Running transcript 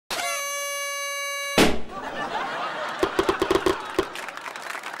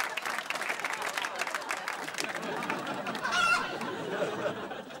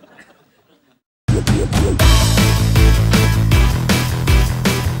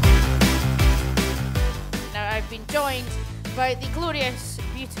by the glorious,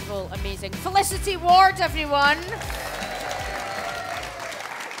 beautiful, amazing Felicity Ward, everyone.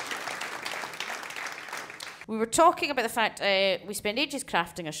 We were talking about the fact we spend ages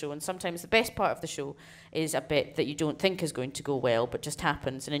crafting a show, and sometimes the best part of the show is a bit that you don't think is going to go well, but just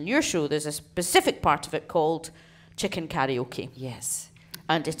happens. And in your show, there's a specific part of it called Clucking Karaoke. Yes.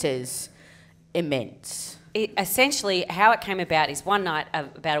 And it is immense. Essentially, how it came about is one night,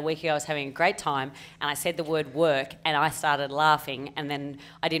 about a week ago, I was having a great time, and I said the word work, and I started laughing, and then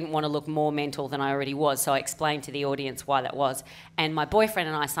I didn't want to look more mental than I already was, so I explained to the audience why that was. And my boyfriend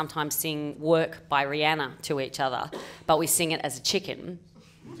and I sometimes sing Work by Rihanna to each other, but we sing it as a chicken.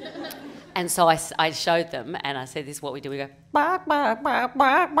 And so I showed them, and I said, this is what we do. We go, bark, bark, bark,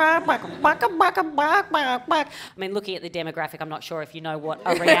 bark, bark, bark, bark, bark, bark, bark, bark. I mean, looking at the demographic, I'm not sure if you know what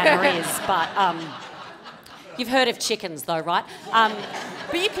a Rihanna is, but... You've heard of chickens, though, right?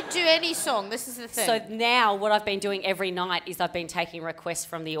 But you can do any song. This is the thing. So now what I've been doing every night is I've been taking requests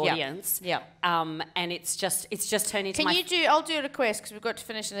from the audience. Yeah. And it's just turned into Can you do... I'll do a request, because we've got to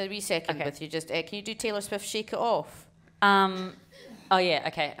finish in a wee second with you. Just can you do Taylor Swift Shake It Off? Oh, yeah,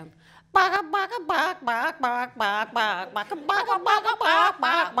 okay.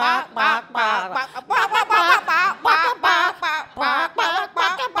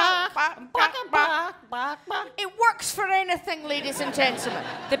 It works for anything, ladies and gentlemen.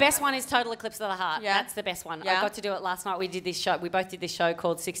 The best one is Total Eclipse of the Heart. Yeah. That's the best one. Yeah. I got to do it last night. We did this show. We both did this show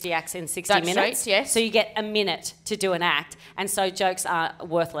called 60 Acts in 60 That's Minutes. right, yes. So you get a minute to do an act, and so jokes are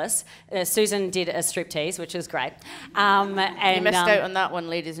worthless. Susan did a striptease, which was great. And, you missed out on that one,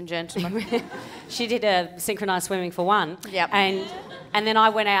 ladies and gentlemen. She did a synchronised swimming for one. Yep. And then I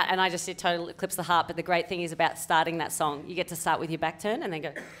went out and I just did Total Eclipse of the Heart. But the great thing is about starting that song, you get to start with your back turn and then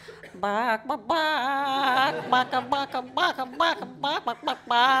go.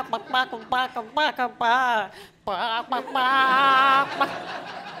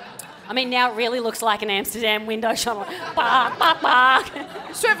 I mean, now it really looks like an Amsterdam window shop.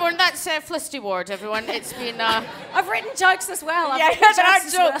 So everyone, that's Felicity Ward, everyone. It's been... I've written jokes as well. Yeah, there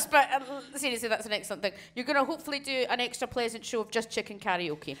are jokes, but seriously, that's an excellent thing. You're going to hopefully do an extra Pleasance show of just Clucking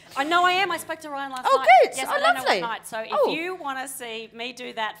Karaoke. I know I am. I spoke to Ryan last night. Oh, good. Yes, Oh, I don't know lovely. what night. So if you want to see me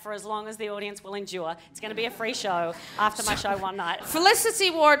do that for as long as the audience will endure, it's going to be a free show after my show one night. Felicity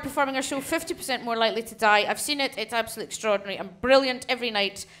Ward performing her show 50% More Likely to Die. I've seen it. It's absolutely extraordinary and brilliant every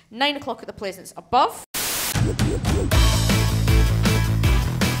night. 9 o'clock at the Pleasance above.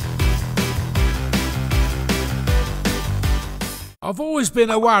 I've always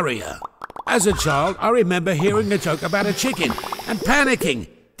been a worrier. As a child, I remember hearing a joke about a chicken and panicking.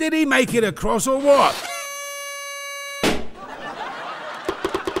 Did he make it across or what?